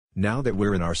Now that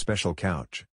we're in our special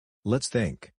couch, let's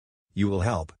think. You will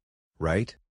help,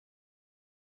 right?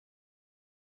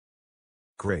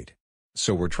 Great.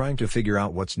 So we're trying to figure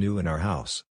out what's new in our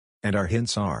house. And our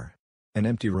hints are: an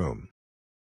empty room.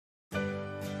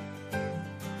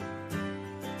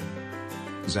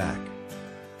 Zach.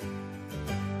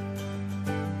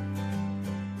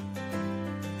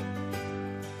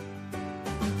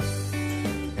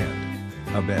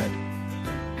 And a bed.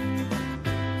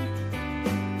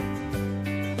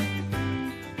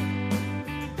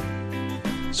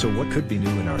 So what could be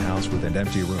new in our house with an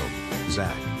empty room,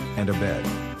 Zach, and a bed?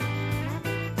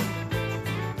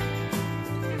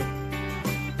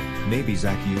 Maybe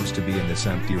Zach used to be in this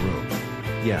empty room.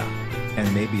 Yeah,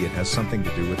 and maybe it has something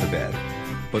to do with the bed.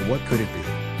 But what could it be?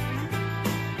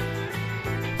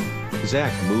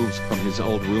 Zach moves from his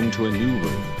old room to a new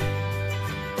room.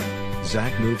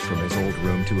 Zach moved from his old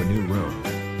room to a new room.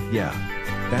 Yeah,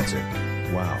 that's it.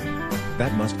 Wow.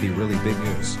 That must be really big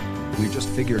news. We just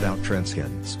figured out Trent's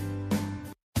hints.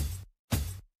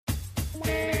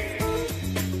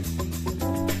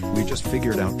 We just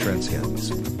figured out Trent's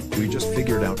hints. We just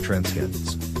figured out Trent's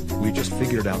hints. We just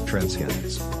figured out Trent's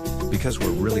hints. Because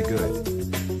we're really good.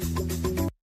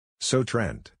 So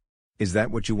Trent, is that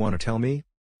what you want to tell me?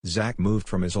 Zach moved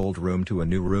from his old room to a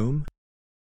new room?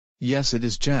 Yes, it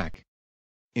is, Jack.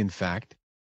 In fact,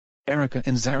 Erica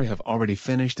and Zara have already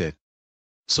finished it.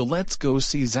 So let's go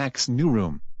see Zach's new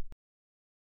room.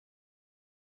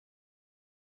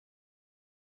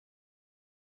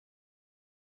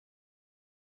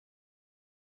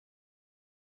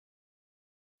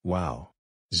 Wow.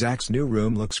 Zach's new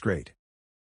room looks great.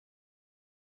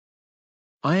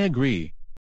 I agree.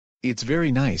 It's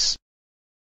very nice.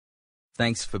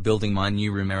 Thanks for building my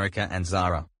new room, Erica and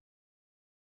Zara.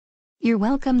 You're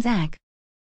welcome, Zach.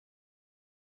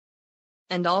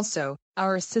 And also,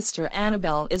 our sister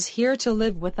Annabelle is here to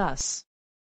live with us.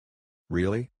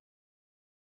 Really?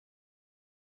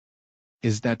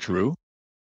 Is that true?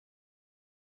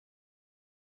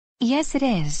 Yes, it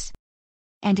is.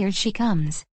 And here she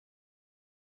comes.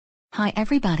 Hi,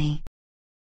 everybody.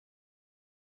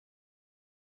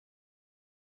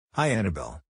 Hi,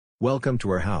 Annabelle. Welcome to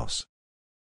our house.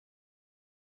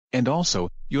 And also,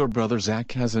 your brother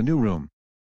Zach has a new room.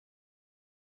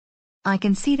 I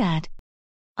can see that.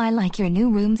 I like your new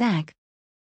room, Zach.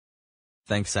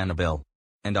 Thanks, Annabelle.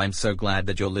 And I'm so glad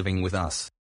that you're living with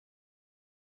us.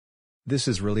 This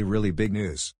is really big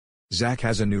news. Zach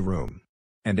has a new room.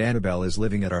 And Annabelle is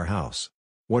living at our house.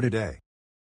 What a day.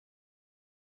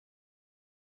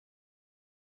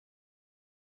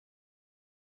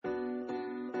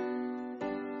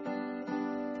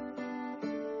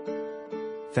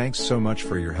 Thanks so much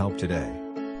for your help today.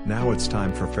 Now it's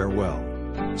time for farewell.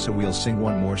 So we'll sing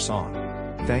one more song.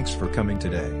 Thanks for coming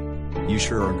today. You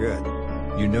sure are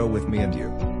good. You know, with me and you.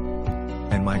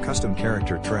 And my custom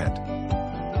character Trent.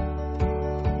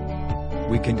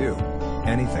 We can do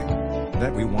anything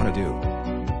that we want to do.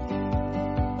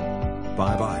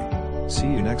 Bye bye. See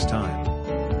you next time.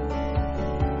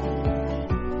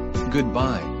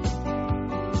 Goodbye.